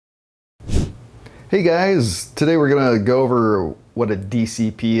Hey guys, today we're gonna go over what a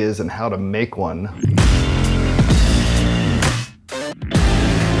DCP is and how to make one.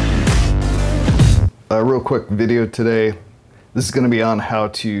 A real quick video today. This is gonna be on how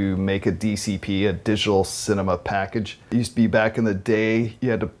to make a DCP, a digital cinema package. It used to be back in the day,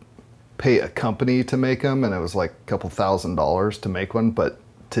 you had to pay a company to make them and it was like a couple $1,000s to make one. But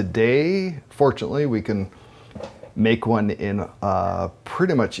today, fortunately, we can make one in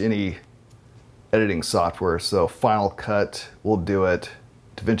pretty much any editing software. So Final Cut will do it,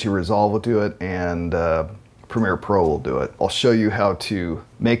 DaVinci Resolve will do it, and Premiere Pro will do it. I'll show you how to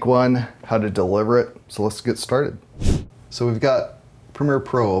make one, how to deliver it. So let's get started. So we've got Premiere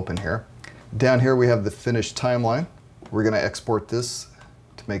Pro open here. Down here we have the finished timeline. We're gonna export this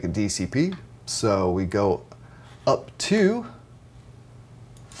to make a DCP. So we go up to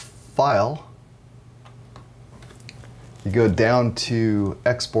File. You go down to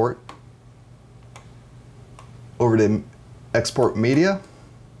Export, over to Export Media.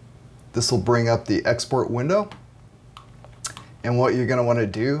 This will bring up the export window. And what you're gonna wanna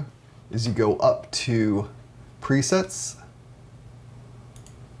do is you go up to Presets,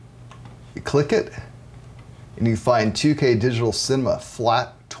 you click it, and you find 2K Digital Cinema,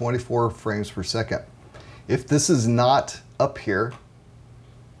 flat 24 frames per second. If this is not up here,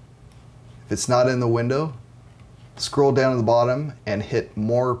 if it's not in the window, scroll down to the bottom and hit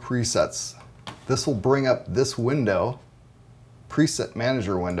More Presets. This will bring up this window, Preset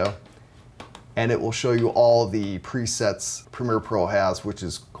Manager window, and it will show you all the presets Premiere Pro has, which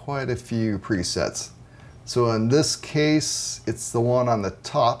is quite a few presets. So in this case, it's the one on the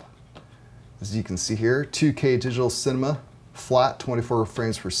top, as you can see here, 2K Digital Cinema, flat 24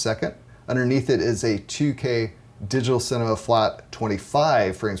 frames per second. Underneath it is a 2K Digital Cinema, flat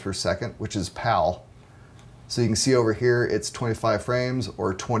 25 frames per second, which is PAL. So you can see over here, it's 25 frames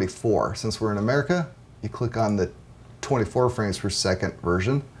or 24. Since we're in America, you click on the 24 frames per second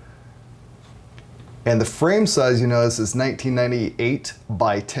version. And the frame size, you notice, is 1998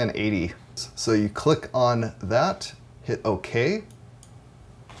 by 1080. So you click on that, hit OK,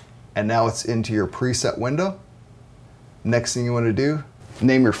 and now it's into your preset window. Next thing you want to do,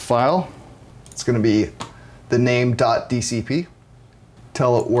 name your file. It's going to be the name.dcp.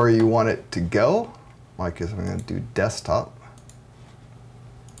 Tell it where you want it to go. Like I'm going to do desktop.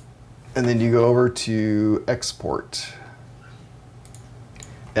 And then you go over to export.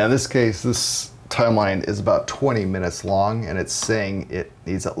 Now in this case, this timeline is about 20 minutes long and it's saying it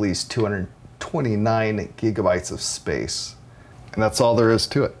needs at least 229 gigabytes of space. And that's all there is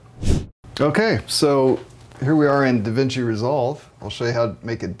to it. Okay, so here we are in DaVinci Resolve. I'll show you how to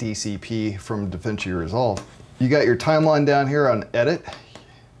make a DCP from DaVinci Resolve. You got your timeline down here on Edit.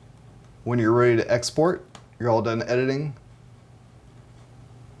 When you're ready to export, you're all done editing,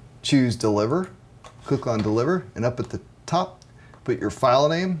 choose Deliver, click on Deliver, and up at the top, put your file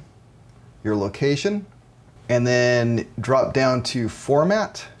name, your location, and then drop down to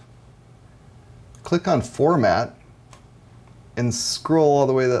Format. Click on Format, and scroll all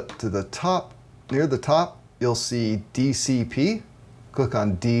the way up to the top. Near the top, you'll see DCP. Click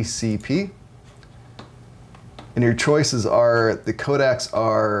on DCP. And your choices are, the codecs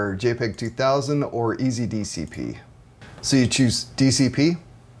are JPEG 2000 or Easy DCP. So you choose DCP.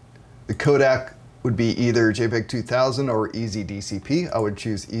 The codec would be either JPEG 2000 or Easy DCP. I would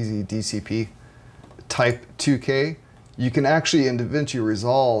choose Easy DCP. Type 2K. You can actually, in DaVinci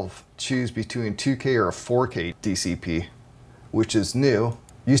Resolve, choose between 2K or a 4K DCP, which is new.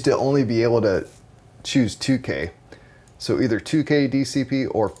 Used to only be able to choose 2K. So either 2K DCP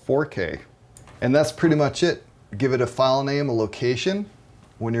or 4K. And that's pretty much it. Give it a file name, a location.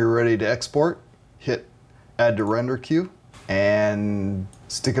 When you're ready to export, hit Add to Render Queue and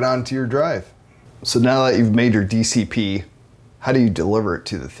stick it onto your drive. So now that you've made your DCP, how do you deliver it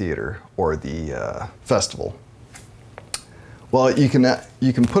to the theater or the festival? Well, you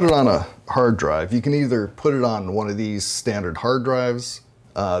can put it on a hard drive. You can either put it on one of these standard hard drives.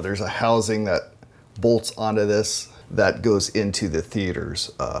 There's a housing that bolts onto this that goes into the theater's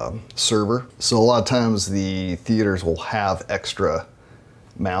server. So a lot of times the theaters will have extra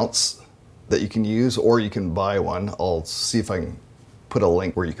mounts that you can use, or you can buy one. I'll see if I can put a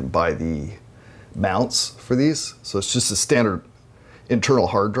link where you can buy the mounts for these. So it's just a standard internal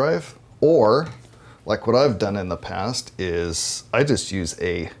hard drive, or like what I've done in the past is I just use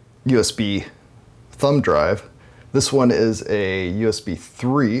a USB thumb drive. This one is a USB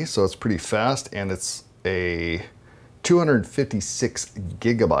 3, so it's pretty fast, and it's a 256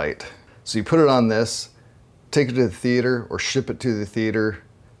 gigabyte. So you put it on this, take it to the theater or ship it to the theater.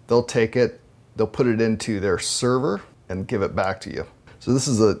 They'll take it, they'll put it into their server and give it back to you. So this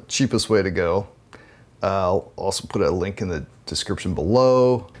is the cheapest way to go. I'll also put a link in the description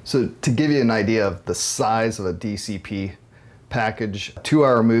below. So to give you an idea of the size of a DCP package, a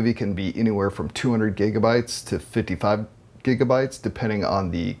 2-hour movie can be anywhere from 200 gigabytes to 55 gigabytes, depending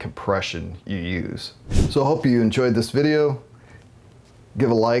on the compression you use. So I hope you enjoyed this video.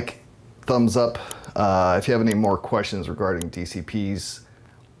 Give a like, thumbs up. If you have any more questions regarding DCPs,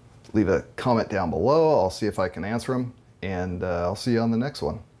 leave a comment down below. I'll see if I can answer them, and I'll see you on the next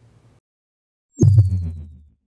one.